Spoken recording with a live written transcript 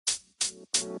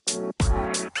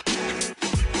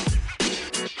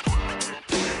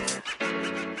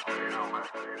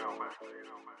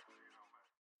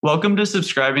Welcome to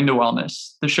Subscribing to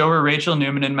Wellness, the show where Rachel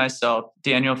Newman and myself,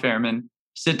 Daniel Fairman,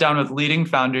 sit down with leading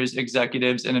founders,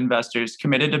 executives, and investors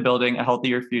committed to building a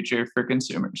healthier future for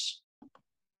consumers.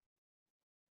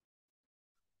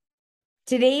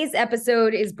 Today's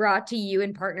episode is brought to you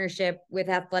in partnership with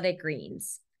Athletic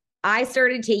Greens. I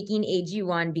started taking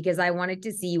AG1 because I wanted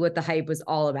to see what the hype was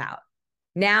all about.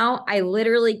 Now I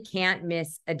literally can't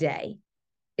miss a day.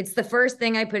 It's the first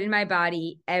thing I put in my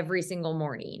body every single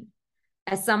morning.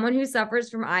 As someone who suffers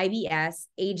from IBS,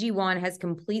 AG1 has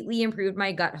completely improved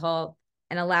my gut health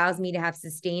and allows me to have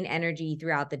sustained energy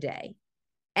throughout the day.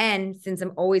 And since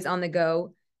I'm always on the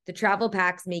go, the travel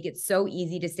packs make it so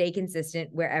easy to stay consistent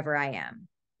wherever I am.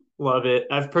 Love it.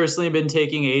 I've personally been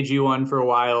taking AG1 for a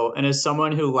while, and as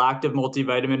someone who lacked a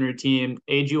multivitamin routine,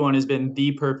 AG1 has been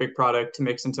the perfect product to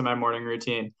mix into my morning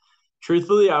routine.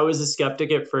 Truthfully, I was a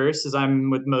skeptic at first, as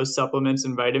I'm with most supplements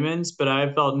and vitamins, but I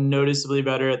have felt noticeably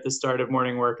better at the start of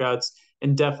morning workouts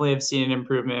and definitely have seen an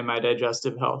improvement in my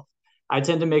digestive health. I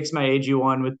tend to mix my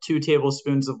AG1 with 2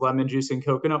 tablespoons of lemon juice and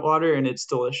coconut water, and it's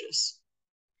delicious.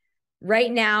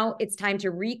 Right now, it's time to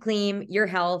reclaim your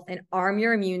health and arm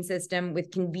your immune system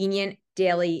with convenient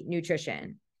daily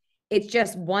nutrition. It's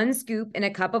just 1 scoop in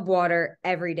a cup of water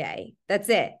every day. That's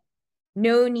it.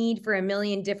 No need for a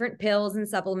million different pills and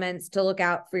supplements to look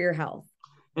out for your health.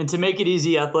 And to make it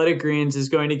easy, Athletic Greens is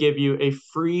going to give you a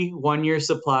free 1-year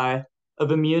supply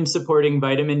of immune supporting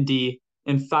vitamin D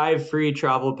and 5 free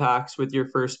travel packs with your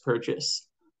first purchase.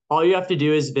 All you have to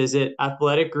do is visit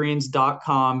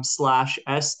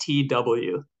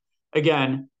athleticgreens.com/STW.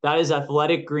 Again, that is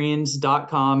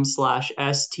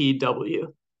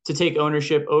athleticgreens.com/STW to take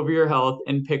ownership over your health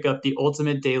and pick up the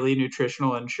ultimate daily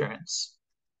nutritional insurance.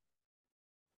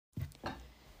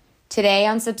 Today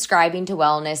on Subscribing to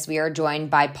Wellness, we are joined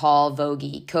by Paul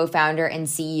Voge, co-founder and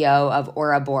CEO of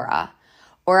Bora.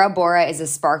 Bora is a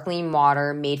sparkling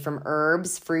water made from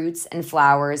herbs, fruits, and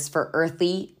flowers for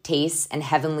earthly tastes and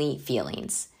heavenly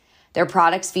feelings. Their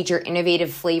products feature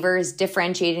innovative flavors,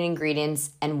 differentiated ingredients,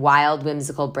 and wild,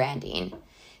 whimsical branding.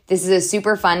 This is a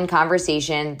super fun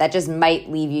conversation that just might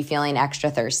leave you feeling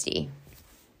extra thirsty.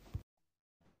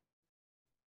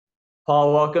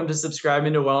 Paul, welcome to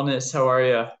Subscribing to Wellness. How are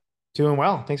you? Doing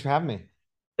well. Thanks for having me.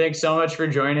 Thanks so much for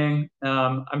joining.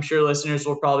 I'm sure listeners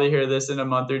will probably hear this in a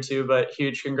month or two, but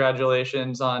huge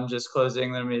congratulations on just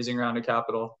closing an amazing round of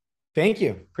capital. Thank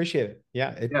you. Appreciate it. Yeah,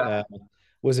 it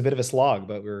was a bit of a slog,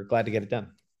 but we were glad to get it done.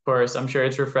 Of course, I'm sure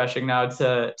it's refreshing now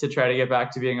to try to get back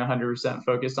to being 100%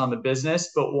 focused on the business,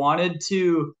 but wanted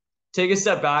to take a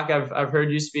step back. I've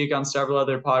heard you speak on several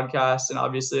other podcasts, and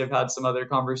obviously I've had some other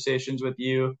conversations with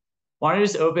you. Want to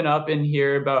just open up and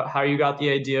hear about how you got the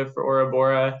idea for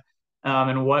Bora,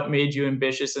 and what made you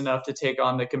ambitious enough to take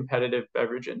on the competitive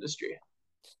beverage industry?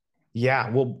 Yeah,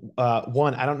 well,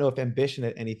 one, I don't know if ambition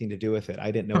had anything to do with it.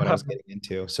 I didn't know what I was getting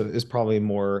into, so it was probably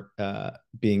more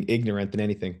being ignorant than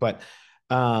anything. But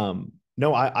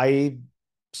no, I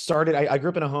grew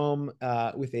up in a home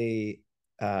with a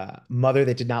mother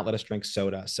that did not let us drink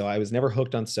soda, so I was never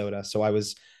hooked on soda. So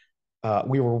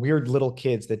we were weird little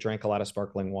kids that drank a lot of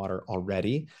sparkling water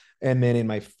already. And then in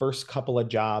my first couple of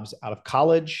jobs out of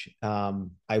college,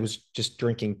 I was just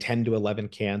drinking 10 to 11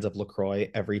 cans of LaCroix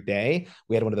every day.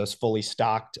 We had one of those fully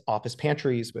stocked office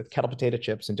pantries with Kettle potato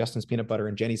chips and Justin's peanut butter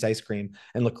and Jenny's ice cream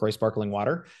and LaCroix sparkling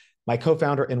water. My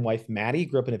co-founder and wife, Maddie,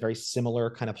 grew up in a very similar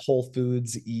kind of Whole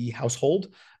Foods-y household.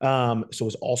 So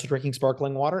was also drinking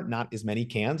sparkling water, not as many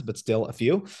cans, but still a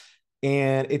few.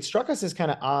 And it struck us as kind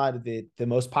of odd that the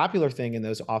most popular thing in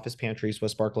those office pantries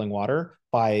was sparkling water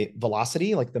by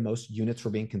velocity, like the most units were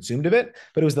being consumed of it,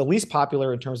 but it was the least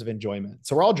popular in terms of enjoyment.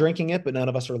 So we're all drinking it, but none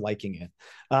of us are liking it.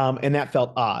 And that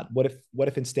felt odd. What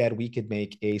if instead we could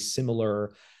make a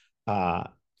similar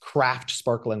craft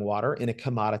sparkling water in a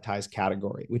commoditized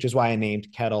category, which is why I named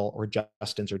Kettle or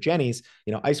Justin's or Jenny's,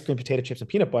 ice cream, potato chips, and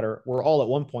peanut butter were all at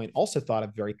one point also thought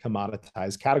of very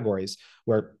commoditized categories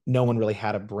where no one really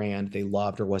had a brand they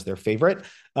loved or was their favorite.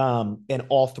 And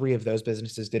all 3 of those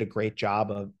businesses did a great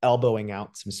job of elbowing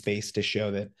out some space to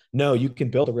show that, no, you can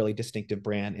build a really distinctive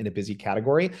brand in a busy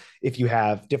category if you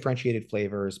have differentiated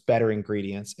flavors, better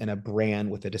ingredients, and a brand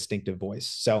with a distinctive voice.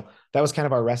 So that was kind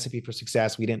of our recipe for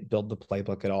success. We didn't build the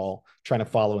playbook at all, trying to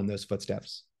follow in those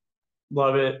footsteps.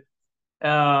 Love it.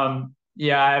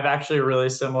 Yeah, I have actually a really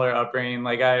similar upbringing.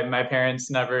 Like my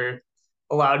parents never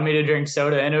allowed me to drink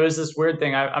soda. And it was this weird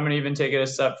thing. I'm going to even take it a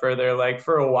step further. Like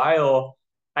for a while,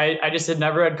 I just had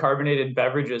never had carbonated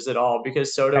beverages at all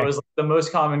because soda Okay. was like the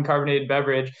most common carbonated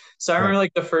beverage. So I Right. remember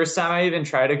like the first time I even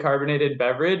tried a carbonated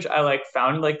beverage, I like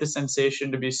found like the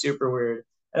sensation to be super weird.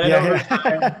 And then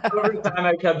Yeah. over Yeah. time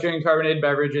I kept drinking carbonated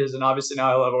beverages, and obviously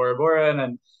now I love Bora, and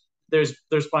then there's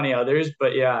plenty others,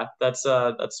 but yeah, that's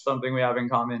something we have in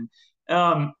common.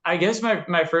 I guess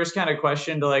my first kind of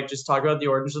question to like just talk about the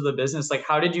origins of the business, like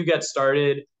how did you get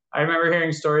started? I remember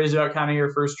hearing stories about kind of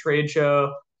your first trade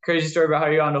show, crazy story about how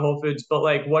you got into Whole Foods, but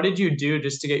like what did you do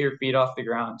just to get your feet off the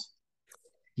ground?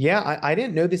 Yeah, I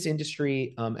didn't know this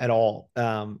industry at all,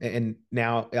 and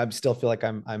now I still feel like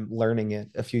I'm learning it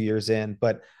a few years in.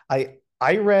 But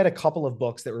I read a couple of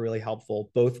books that were really helpful,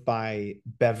 both by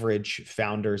beverage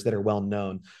founders that are well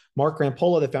known. Mark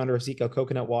Rampolla, the founder of Zico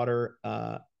Coconut Water,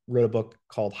 wrote a book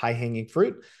called High Hanging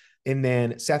Fruit. And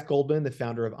then Seth Goldman, the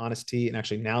founder of Honest Tea, and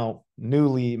actually now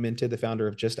newly minted, the founder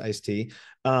of Just Iced Tea,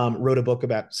 wrote a book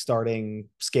about starting,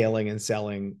 scaling, and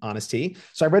selling Honest Tea.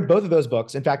 So I read both of those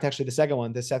books. In fact, actually, the second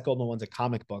one, the Seth Goldman one's a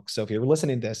comic book. So if you're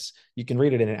listening to this, you can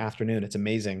read it in an afternoon. It's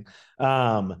amazing.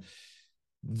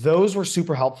 Those were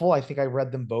super helpful. I think I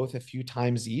read them both a few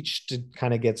times each to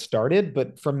kind of get started.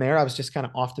 But from there, I was just kind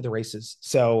of off to the races.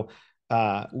 So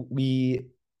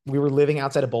we were living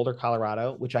outside of Boulder,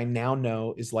 Colorado, which I now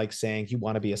know is like saying you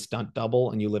want to be a stunt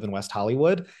double and you live in West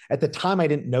Hollywood. At the time, I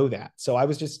didn't know that. So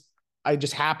I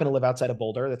just happened to live outside of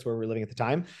Boulder. That's where we were living at the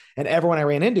time. And everyone I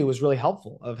ran into was really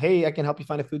helpful of, hey, I can help you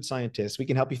find a food scientist. We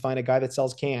can help you find a guy that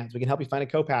sells cans. We can help you find a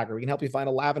co-packer. We can help you find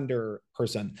a lavender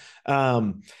person.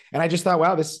 And I just thought,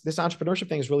 wow, this entrepreneurship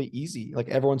thing is really easy. Like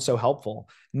everyone's so helpful.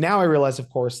 Now I realize, of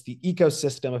course, the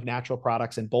ecosystem of natural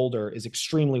products in Boulder is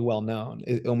extremely well known,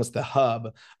 almost the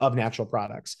hub of natural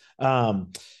products.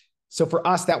 So for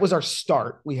us, that was our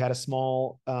start. We had a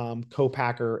small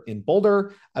co-packer in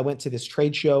Boulder. I went to this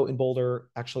trade show in Boulder,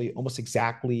 actually almost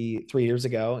exactly 3 years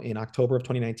ago in October of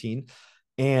 2019.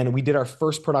 And we did our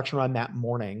first production run that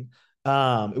morning.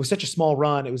 It was such a small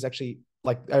run. It was actually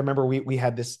like, I remember we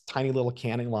had this tiny little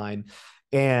canning line,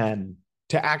 and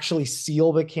to actually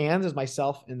seal the cans is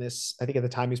myself and this, I think at the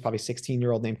time he was probably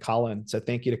 16-year-old named Colin. So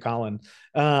thank you to Colin.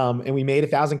 And we made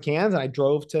 1,000 cans, and I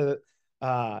drove to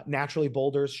Naturally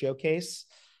Boulder's showcase.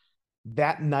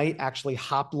 That night, actually,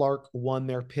 Hoplark won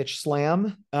their pitch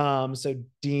slam. So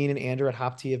Dean and Andrew at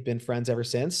Hop Tea have been friends ever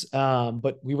since.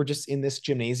 But we were just in this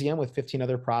gymnasium with 15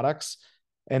 other products,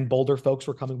 and Boulder folks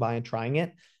were coming by and trying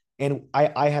it. And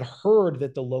I had heard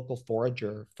that the local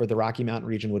forager for the Rocky Mountain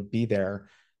region would be there.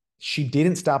 She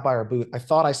didn't stop by our booth. I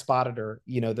thought I spotted her.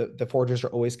 You know, the foragers are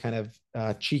always kind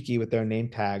of cheeky with their name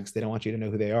tags. They don't want you to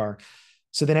know who they are.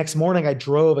 So the next morning, I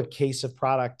drove a case of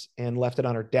product and left it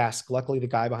on her desk. Luckily, the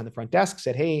guy behind the front desk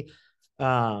said, "Hey,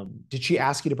 did she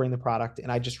ask you to bring the product?"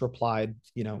 And I just replied,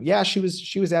 "Yeah, she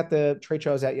was at the trade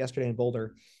show I was at yesterday in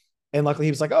Boulder." And luckily,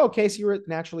 he was like, "Oh, okay, so you were at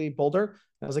Naturally Boulder?" And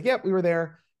I was like, "Yep, we were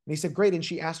there." And he said, "Great. And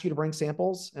she asked you to bring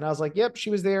samples?" And I was like, "Yep,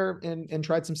 she was there and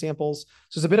tried some samples."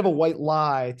 So it's a bit of a white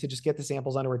lie to just get the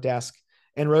samples onto her desk,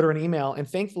 and wrote her an email. And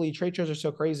thankfully, trade shows are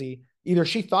so crazy. Either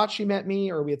she thought she met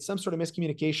me, or we had some sort of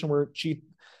miscommunication where she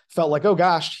felt like, oh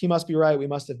gosh, he must be right. We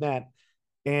must have met.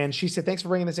 And she said, "Thanks for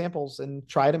bringing the samples," and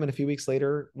tried them. And a few weeks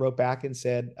later, wrote back and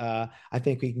said, "I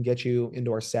think we can get you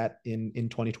into our set in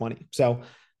 2020. So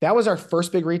that was our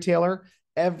first big retailer.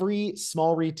 Every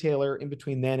small retailer in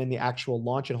between then and the actual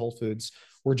launch at Whole Foods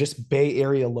were just Bay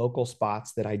Area local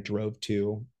spots that I drove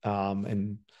to,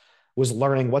 and was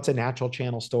learning what's a natural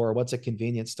channel store, what's a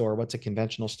convenience store, what's a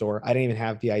conventional store. I didn't even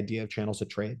have the idea of channels of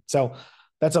trade. So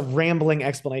that's a rambling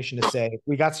explanation to say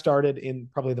we got started in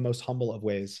probably the most humble of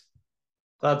ways.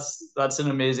 That's an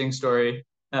amazing story.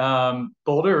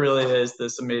 Boulder really is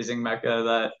this amazing mecca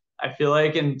that I feel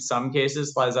like in some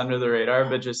cases flies under the radar,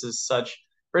 but just is such,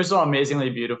 first of all,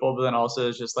 amazingly beautiful, but then also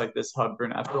is just like this hub for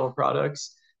natural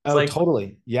products. It's Oh, like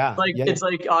totally. Yeah. like Yeah. it's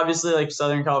like obviously like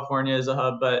Southern California is a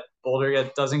hub, but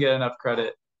doesn't get enough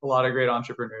credit. A lot of great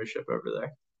entrepreneurship over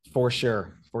there. For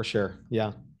sure. For sure.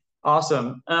 Yeah.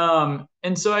 Awesome.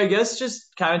 And so I guess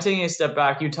just kind of taking a step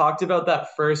back, you talked about that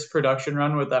first production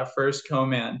run with that first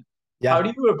co-man. How do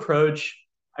Yeah. you approach?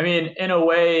 I mean, in a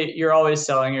way, you're always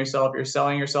selling yourself. You're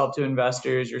selling yourself to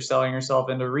investors. You're selling yourself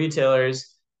into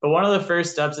retailers. But one of the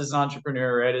first steps as an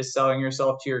entrepreneur, right, is selling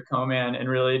yourself to your co-man and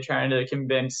really trying to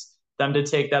convince them to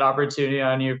take that opportunity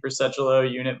on you for such a low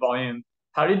unit volume.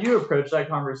 How did you approach that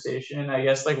conversation? I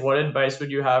guess like what advice would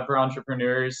you have for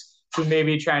entrepreneurs who may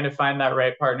be trying to find that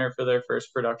right partner for their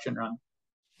first production run?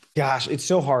 Gosh, it's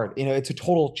so hard. It's a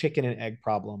total chicken and egg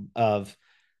problem of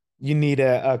you need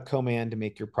a co-man to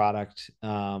make your product.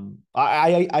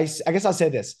 I guess I'll say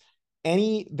this.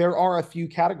 there are a few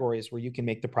categories where you can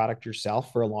make the product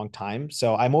yourself for a long time.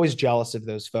 So I'm always jealous of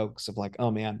those folks of like,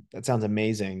 oh man, that sounds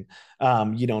amazing.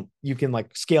 You can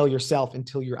like scale yourself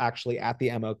until you're actually at the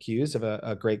MOQs of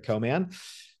a great co-man.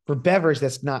 For beverage,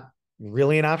 that's not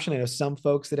really an option. I know some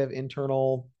folks that have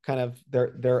internal kind of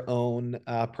their own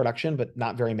production, but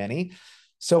not very many.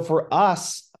 So for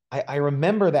us, I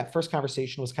remember that first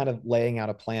conversation was kind of laying out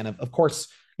a plan of course,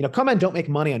 co-men don't make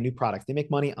money on new products. They make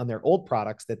money on their old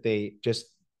products that they just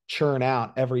churn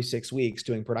out every 6 weeks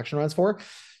doing production runs for.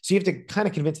 So you have to kind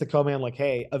of convince the co-man like,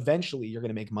 hey, eventually you're going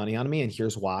to make money on me, and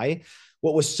here's why.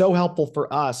 What was so helpful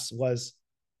for us was,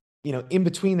 in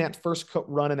between that first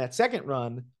run and that second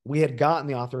run, we had gotten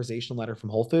the authorization letter from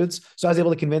Whole Foods. So I was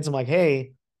able to convince them like,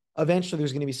 hey, eventually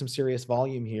there's going to be some serious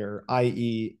volume here,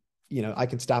 i.e., I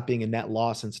can stop being a net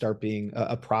loss and start being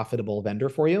a profitable vendor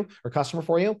for you or customer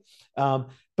for you.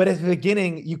 But at the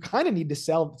beginning, you kind of need to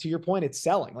sell, to your point, it's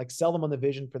selling, like sell them on the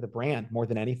vision for the brand more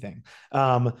than anything.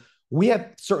 We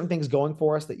had certain things going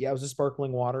for us that, it was a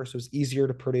sparkling water, so it was easier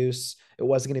to produce. It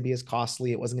wasn't going to be as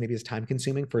costly. It wasn't going to be as time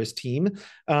consuming for his team.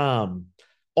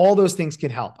 All those things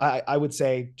can help. I would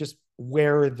say just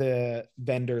wear the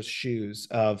vendor's shoes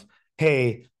of,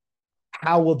 hey,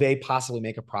 how will they possibly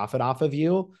make a profit off of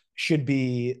you should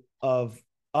be of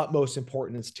utmost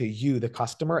importance to you, the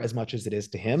customer, as much as it is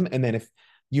to him. And then if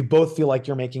you both feel like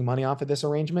you're making money off of this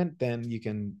arrangement, then you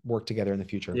can work together in the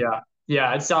future. Yeah.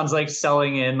 Yeah. It sounds like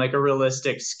selling in like a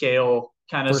realistic scale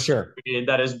kind of story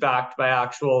that is backed by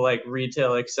actual like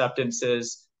retail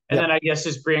acceptances. And then I guess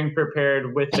just being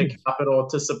prepared with the capital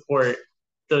to support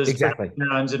those production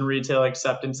runs and retail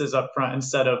acceptances up front,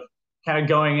 instead of kind of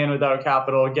going in without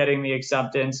capital, getting the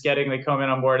acceptance, getting the co-man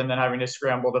on board, and then having to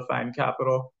scramble to find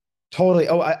capital. Totally.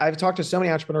 Oh, I've talked to so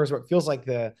many entrepreneurs where it feels like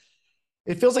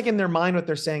in their mind, what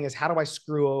they're saying is, how do I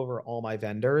screw over all my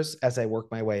vendors as I work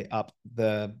my way up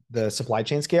the supply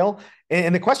chain scale?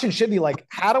 And the question should be like,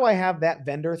 how do I have that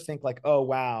vendor think like, oh,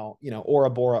 wow,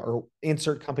 Bora or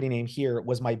insert company name here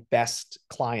was my best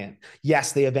client.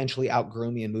 Yes, they eventually outgrew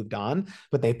me and moved on,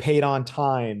 but they paid on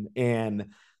time and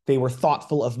they were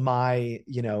thoughtful of my,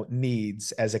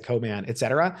 needs as a co-man, et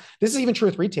cetera. This is even true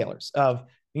with retailers of,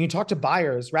 when you talk to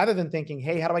buyers, rather than thinking,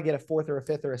 hey, how do I get a fourth or a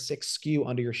fifth or a sixth SKU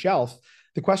under your shelf?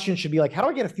 The question should be like, how do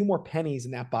I get a few more pennies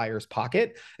in that buyer's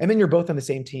pocket? And then you're both on the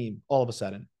same team all of a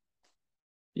sudden.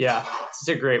 Yeah, it's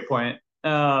a great point.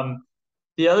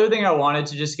 The other thing I wanted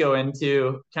to just go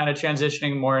into, kind of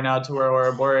transitioning more now to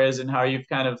where Bora is and how you've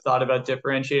kind of thought about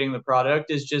differentiating the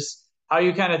product, is just how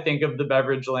you kind of think of the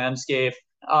beverage landscape.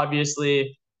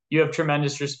 Obviously, you have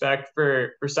tremendous respect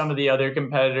for some of the other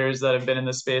competitors that have been in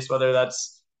the space, whether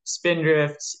that's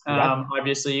Spindrift.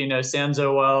 Obviously,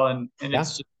 Sanzo well, and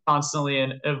it's just constantly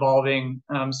an evolving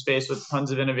space with tons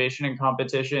of innovation and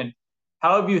competition.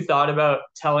 How have you thought about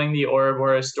telling the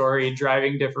Bora story,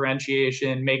 driving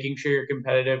differentiation, making sure you're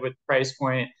competitive with price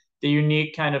point, the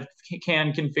unique kind of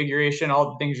can configuration,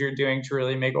 all the things you're doing to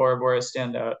really make Bora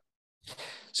stand out?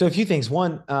 So a few things.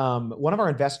 One of our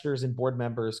investors and board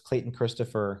members, Clayton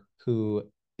Christopher, who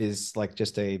is like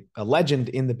just a legend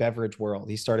in the beverage world.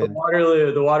 He started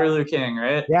the Waterloo King,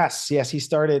 right? Yes. He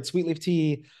started Sweet Leaf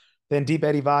Tea, then Deep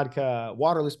Eddy Vodka,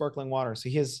 Waterloo Sparkling Water. So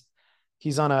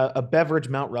he's on a beverage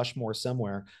Mount Rushmore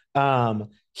somewhere.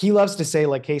 He loves to say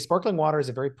like, hey, sparkling water is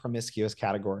a very promiscuous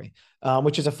category,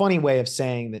 which is a funny way of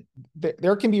saying that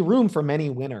there can be room for many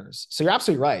winners. So you're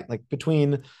absolutely right. Like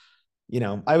between,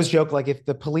 I always joke, like if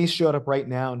the police showed up right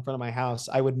now in front of my house,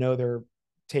 I would know they're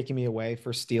taking me away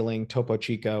for stealing Topo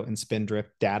Chico and Spindrift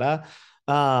data.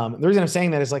 The reason I'm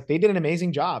saying that is like they did an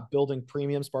amazing job building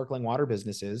premium sparkling water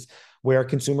businesses where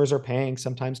consumers are paying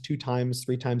sometimes 2 times,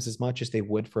 3 times as much as they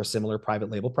would for a similar private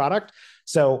label product.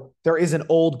 So there is an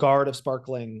old guard of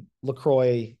sparkling,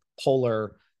 LaCroix,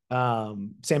 Polar,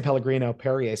 San Pellegrino,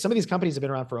 Perrier. Some of these companies have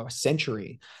been around for a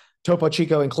century. Topo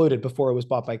Chico included before it was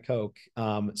bought by Coke.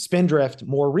 Spindrift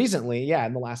more recently,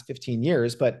 in the last 15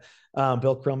 years, but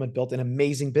Bill Krillman built an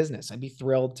amazing business. I'd be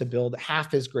thrilled to build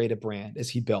half as great a brand as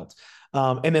he built.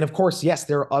 And then of course, yes,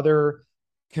 there are other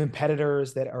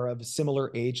competitors that are of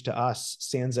similar age to us.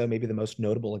 Sanzo, maybe the most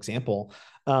notable example.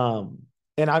 And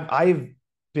I've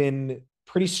been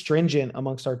pretty stringent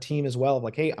amongst our team as well of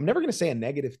like, hey, I'm never going to say a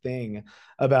negative thing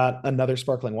about another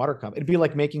sparkling water company. It'd be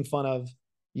like making fun of,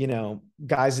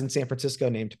 guys in San Francisco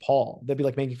named Paul. They'd be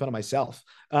like making fun of myself.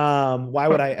 Why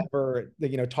would I ever,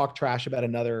 talk trash about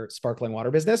another sparkling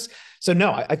water business? So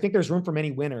no, I think there's room for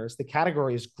many winners. The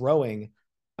category is growing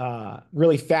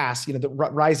really fast. The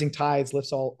rising tides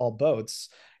lifts all boats.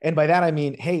 And by that, I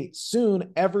mean, hey,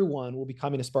 soon everyone will be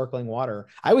coming to sparkling water.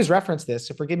 I always reference this,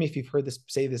 so forgive me if you've heard this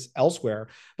say this elsewhere,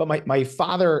 but my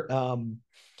father,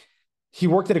 he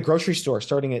worked at a grocery store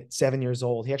starting at 7 years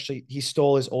old. He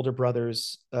stole his older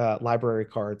brother's library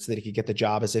card so that he could get the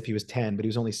job as if he was 10, but he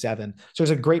was only 7. So there's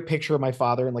a great picture of my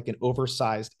father in like an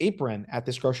oversized apron at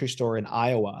this grocery store in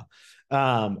Iowa.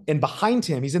 And behind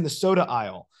him, he's in the soda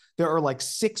aisle. There are like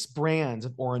 6 brands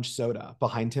of orange soda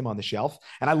behind him on the shelf.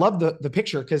 And I love the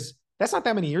picture because that's not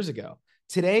that many years ago.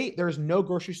 Today, there's no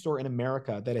grocery store in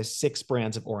America that has 6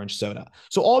 brands of orange soda.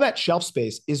 So all that shelf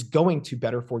space is going to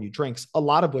better for you drinks, a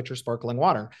lot of which are sparkling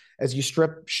water. As you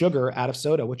strip sugar out of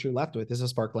soda, what you're left with is a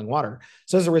sparkling water.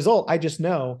 So as a result, I just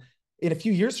know in a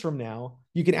few years from now,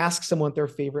 you can ask someone what their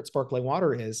favorite sparkling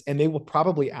water is, and they will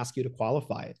probably ask you to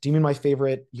qualify it. Do you mean my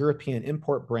favorite European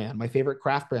import brand, my favorite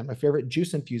craft brand, my favorite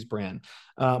juice infused brand,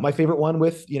 my favorite one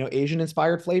with, Asian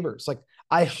inspired flavors? Like,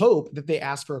 I hope that they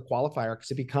ask for a qualifier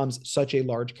because it becomes such a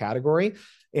large category,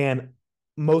 and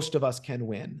most of us can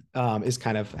win, is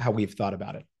kind of how we've thought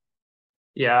about it.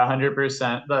 Yeah,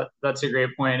 100%. That's a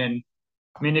great point. And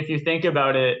I mean, if you think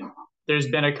about it, there's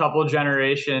been a couple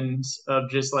generations of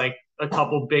just like a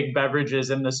couple big beverages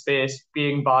in the space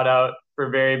being bought out for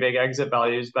very big exit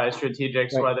values by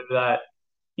strategics, Right. whether that,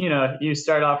 you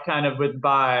start off kind of with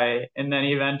buy and then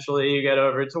eventually you get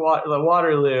over to the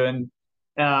Waterloo. And,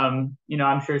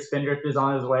 I'm sure Spindrift is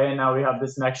on his way. And now we have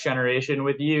this next generation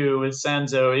with you, with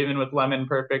Senzo, even with Lemon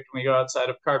Perfect when we go outside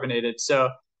of carbonated. So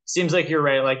seems like you're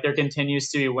right. Like there continues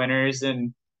to be winners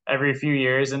and every few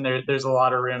years, and there's a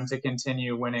lot of room to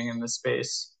continue winning in the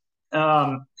space.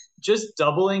 Um, just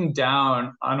doubling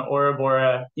down on Ora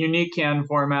Bora, unique can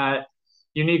format,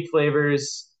 unique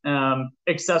flavors,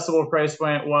 accessible price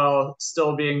point while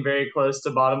still being very close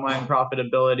to bottom line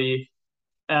profitability.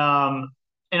 Um,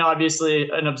 and obviously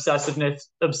an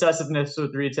obsessiveness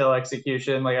with retail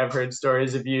execution. Like I've heard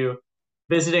stories of you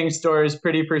visiting stores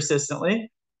pretty persistently.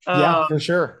 Yeah, Um, for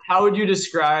sure. how would you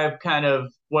describe kind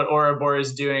of what Orabor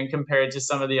is doing compared to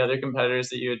some of the other competitors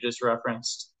that you had just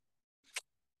referenced?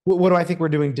 What do I think we're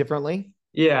doing differently?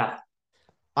 Yeah,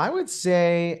 I would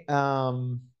say,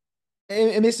 and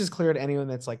this is clear to anyone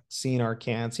that's like seen our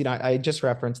cans. I just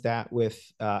referenced that with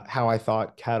how I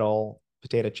thought Kettle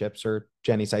potato chips or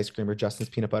Jenny's ice cream or Justin's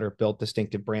peanut butter built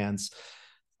distinctive brands.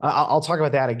 I'll talk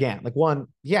about that again. Like one,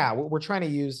 yeah, we're trying to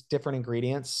use different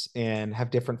ingredients and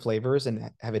have different flavors and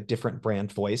have a different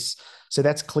brand voice. So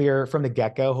that's clear from the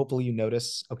get-go. Hopefully you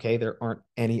notice, okay, there aren't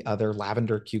any other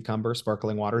lavender cucumber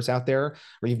sparkling waters out there,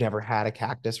 or you've never had a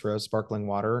cactus rose sparkling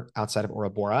water outside of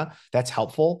Ora Bora. That's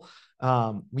helpful.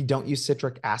 We don't use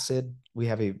citric acid. We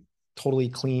have a totally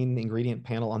clean ingredient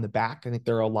panel on the back. I think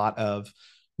there are a lot of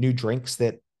new drinks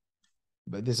that,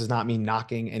 but this is not me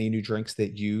knocking any new drinks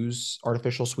that use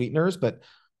artificial sweeteners, but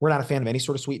we're not a fan of any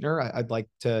sort of sweetener. I'd like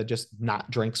to just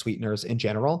not drink sweeteners in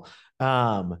general.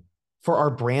 For our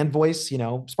brand voice,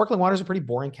 sparkling water is a pretty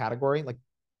boring category. Like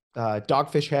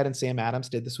Dogfish Head and Sam Adams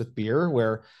did this with beer,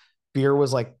 where beer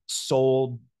was like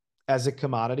sold as a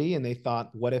commodity, and they thought,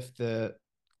 what if the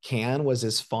can was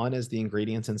as fun as the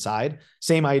ingredients inside?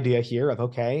 Same idea here of,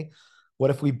 okay, what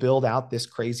if we build out this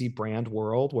crazy brand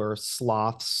world where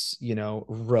sloths,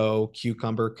 row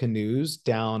cucumber canoes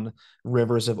down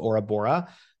rivers of Ora Bora?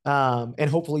 And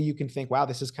hopefully you can think, wow,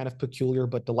 this is kind of peculiar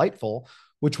but delightful,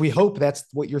 which we hope that's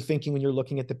what you're thinking when you're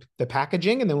looking at the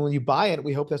packaging. And then when you buy it,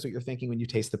 we hope that's what you're thinking when you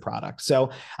taste the product. So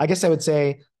I guess I would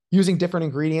say using different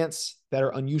ingredients that are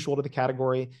unusual to the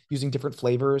category, using different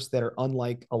flavors that are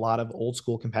unlike a lot of old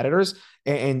school competitors,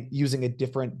 and using a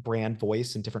different brand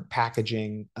voice and different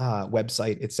packaging,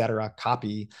 website, et cetera,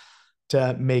 copy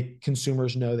to make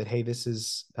consumers know that, hey, this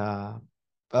is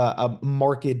a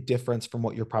marked difference from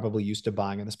what you're probably used to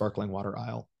buying in the sparkling water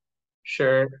aisle.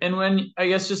 sure. And I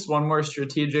guess just one more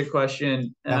strategic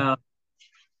question. Yeah.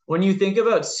 When you think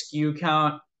about SKU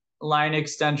count, line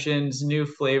extensions, new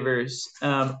flavors,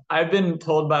 I've been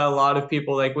told by a lot of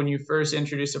people, like when you first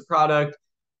introduce a product,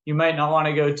 you might not want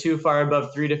to go too far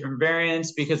above 3 different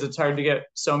variants because it's hard to get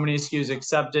so many SKUs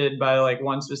accepted by like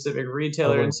one specific retailer.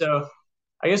 Totally. And so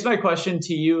I guess my question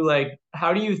to you, like,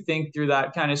 how do you think through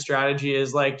that kind of strategy?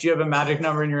 Is like, do you have a magic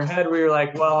number in your head where you're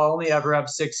like, well, I'll only ever have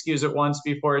 6 SKUs at once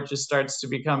before it just starts to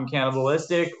become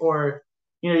cannibalistic? Or,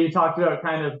 you talked about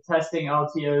kind of testing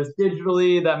LTOs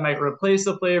digitally that might replace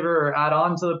the flavor or add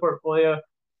on to the portfolio.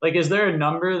 Like, is there a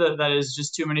number that is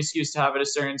just too many SKUs to have at a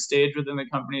certain stage within the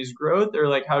company's growth? Or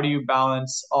like, how do you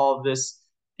balance all of this,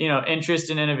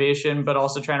 interest in innovation, but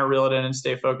also trying to reel it in and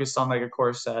stay focused on like a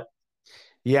core set?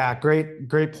 Yeah,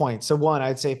 great point. So one,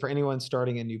 I'd say for anyone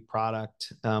starting a new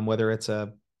product, whether it's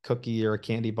a cookie or a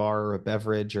candy bar or a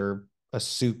beverage or a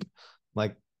soup.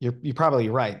 Like you're probably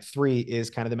right. 3 is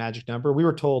kind of the magic number. We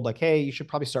were told like, hey, you should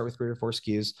probably start with 3 or 4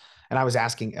 SKUs. And I was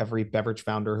asking every beverage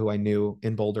founder who I knew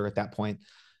in Boulder at that point,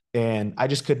 and I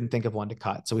just couldn't think of one to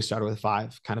cut. So we started with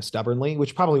 5 kind of stubbornly,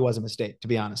 which probably was a mistake, to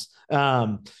be honest.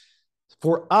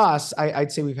 For us,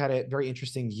 I'd say we've had a very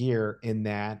interesting year in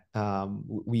that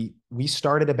we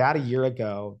started about a year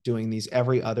ago doing these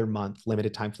every other month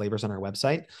limited time flavors on our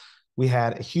website. We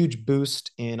had a huge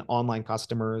boost in online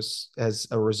customers as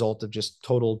a result of just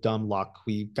total dumb luck.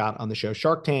 We got on the show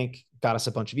Shark Tank, got us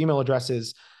a bunch of email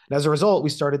addresses. And as a result, we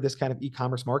started this kind of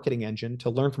e-commerce marketing engine to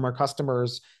learn from our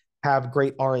customers, have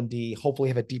great R&D, hopefully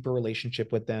have a deeper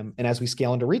relationship with them. And as we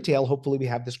scale into retail, hopefully we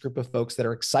have this group of folks that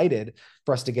are excited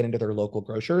for us to get into their local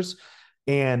grocers.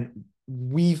 And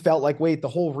we felt like, wait, the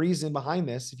whole reason behind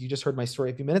this, if you just heard my story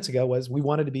a few minutes ago, was we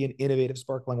wanted to be an innovative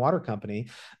sparkling water company.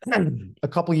 A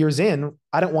couple years in,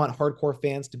 I don't want hardcore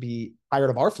fans to be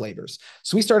tired of our flavors.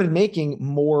 So we started making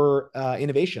more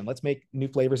innovation. Let's make new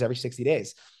flavors every 60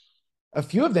 days. A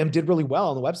few of them did really well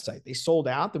on the website. They sold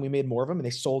out, then we made more of them and they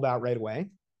sold out right away.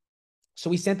 So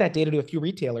we sent that data to a few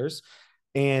retailers.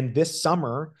 And this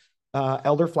summer,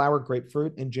 elderflower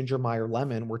grapefruit and ginger Meyer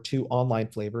lemon were 2 online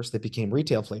flavors that became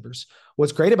retail flavors.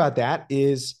 What's great about that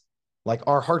is like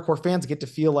our hardcore fans get to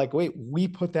feel like, wait, we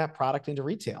put that product into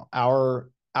retail. Our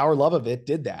love of it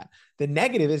did that. The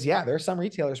negative is, yeah, there are some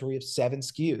retailers where we have 7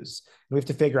 SKUs. And we have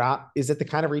to figure out, is it the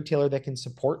kind of retailer that can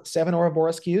support 7 Ora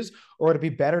Bora SKUs? Or would it be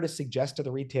better to suggest to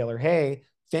the retailer, hey,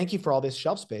 thank you for all this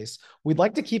shelf space. We'd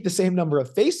like to keep the same number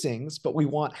of facings, but we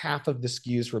want half of the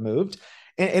SKUs removed.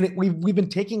 And we've been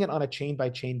taking it on a chain by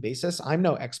chain basis. I'm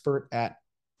no expert at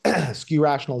SKU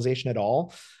rationalization at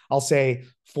all. I'll say,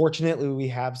 fortunately, we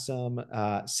have some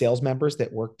sales members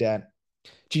that worked at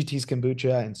GT's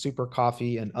Kombucha and Super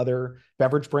Coffee and other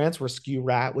beverage brands where SKU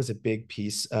rat was a big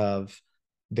piece of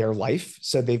their life.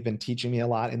 So they've been teaching me a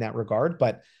lot in that regard.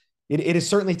 But it is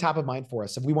certainly top of mind for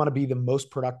us. If we want to be the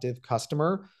most productive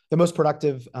customer, the most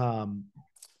productive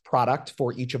product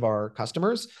for each of our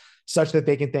customers, such that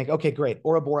they can think, okay, great,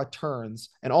 Ora Bora turns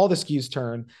and all the SKUs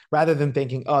turn, rather than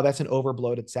thinking, oh, that's an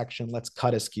overbloated section, let's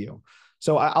cut a SKU.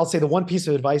 So I'll say the one piece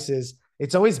of advice is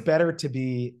it's always better to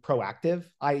be proactive.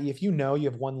 I.e., if you know you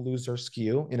have one loser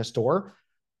SKU in a store,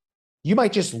 you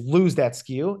might just lose that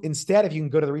SKU. Instead, if you can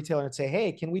go to the retailer and say,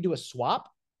 hey, can we do a swap?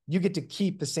 You get to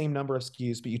keep the same number of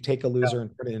SKUs, but you take a loser and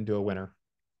turn it into a winner.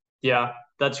 Yeah,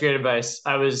 that's great advice.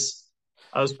 I was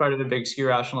part of the big SKU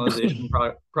rationalization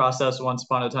process once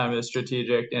upon a time as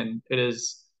strategic, and it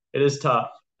is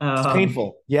tough. It's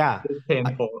painful. Yeah. It's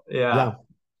painful. Yeah.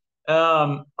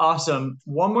 Awesome.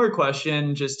 One more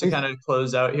question just to kind of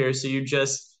close out here. So you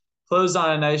just closed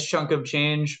on a nice chunk of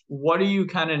change. What are you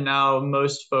kind of now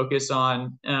most focused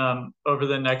on over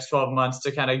the next 12 months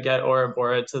to kind of get Ora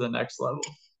Bora to the next level?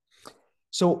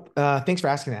 So thanks for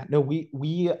asking that. No,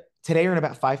 we today are in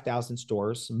about 5,000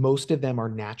 stores. Most of them are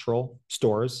natural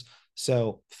stores.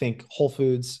 So think Whole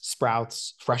Foods,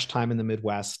 Sprouts, Fresh Time in the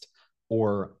Midwest,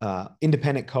 or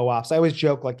independent co-ops. I always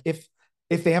joke, like if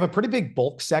they have a pretty big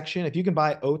bulk section, if you can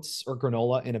buy oats or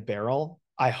granola in a barrel,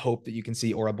 I hope that you can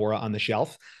see Ora Bora on the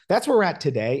shelf. That's where we're at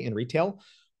today in retail.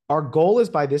 Our goal is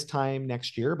by this time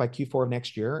next year, by Q4 of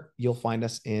next year, you'll find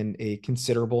us in a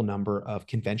considerable number of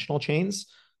conventional chains.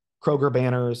 Kroger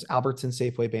banners, Albertson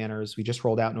Safeway banners. We just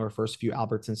rolled out in our first few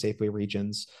Albertson Safeway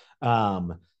regions.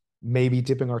 Maybe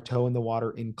dipping our toe in the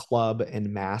water in club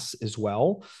and mass as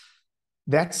well.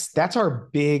 That's our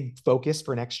big focus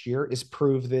for next year, is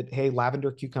prove that, hey,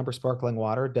 lavender cucumber sparkling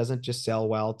water doesn't just sell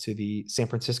well to the San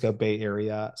Francisco Bay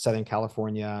Area, Southern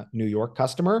California, New York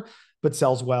customer, but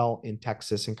sells well in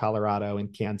Texas and Colorado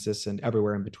and Kansas and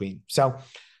everywhere in between. So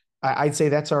I'd say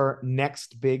that's our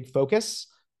next big focus.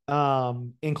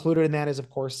 Included in that is, of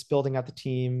course, building out the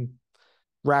team,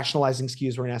 rationalizing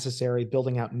SKUs where necessary,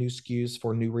 building out new SKUs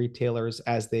for new retailers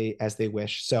as they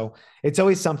wish. So it's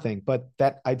always something, but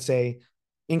that I'd say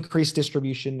increased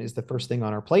distribution is the first thing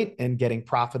on our plate, and getting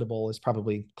profitable is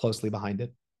probably closely behind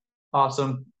it.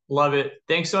 Awesome. Love it.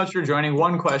 Thanks so much for joining.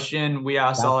 One question we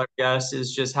asked all our guests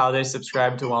is just how they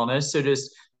subscribe to wellness. So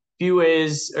just few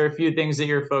ways or a few things that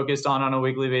you're focused on a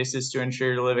weekly basis to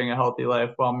ensure you're living a healthy life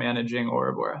while managing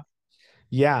Ora Bora.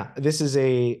 Yeah, this is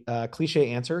a cliche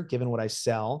answer given what I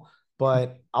sell,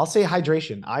 but I'll say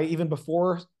hydration. Even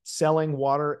before selling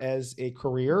water as a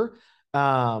career,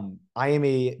 I am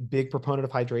a big proponent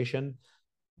of hydration.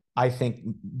 I think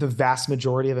the vast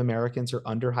majority of Americans are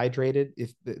underhydrated.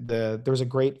 If there's a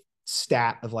great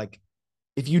stat of like,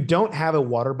 if you don't have a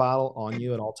water bottle on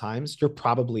you at all times, you're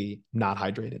probably not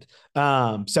hydrated.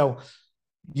 So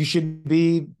You should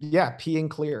be, peeing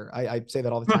clear. I say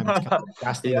that all the time. It's kind of a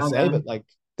fast thing to say, man. but like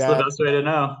It's the that. best way to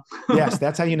know. Yes,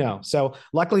 that's how you know. So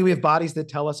luckily we have bodies that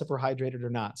tell us if we're hydrated or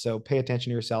not. So pay attention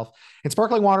to yourself. And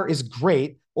sparkling water is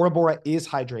great. Bora is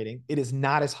hydrating. It is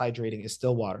not as hydrating as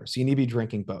still water. So you need to be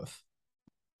drinking both.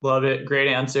 Love it. Great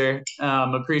answer.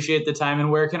 Appreciate the time.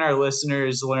 And where can our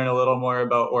listeners learn a little more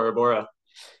about Bora?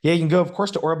 Yeah, you can go, of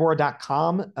course, to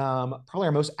orabora.com. Probably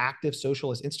our most active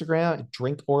social is Instagram,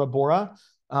 drink Bora.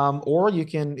 Or you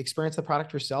can experience the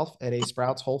product yourself at a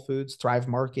Sprouts, Whole Foods, Thrive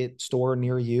Market store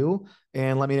near you,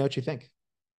 and let me know what you think.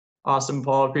 Awesome,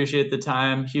 Paul. Appreciate the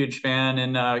time. Huge fan,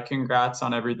 and congrats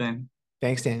on everything.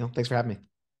 Thanks, Daniel. Thanks for having me.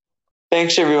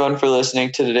 Thanks, everyone, for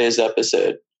listening to today's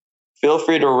episode. Feel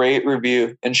free to rate,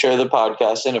 review, and share the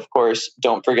podcast. And of course,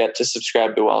 don't forget to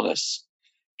subscribe to Wellness.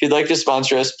 If you'd like to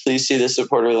sponsor us, please see the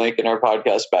supporter link in our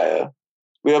podcast bio.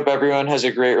 We hope everyone has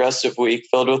a great rest of week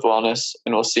filled with wellness,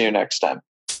 and we'll see you next time.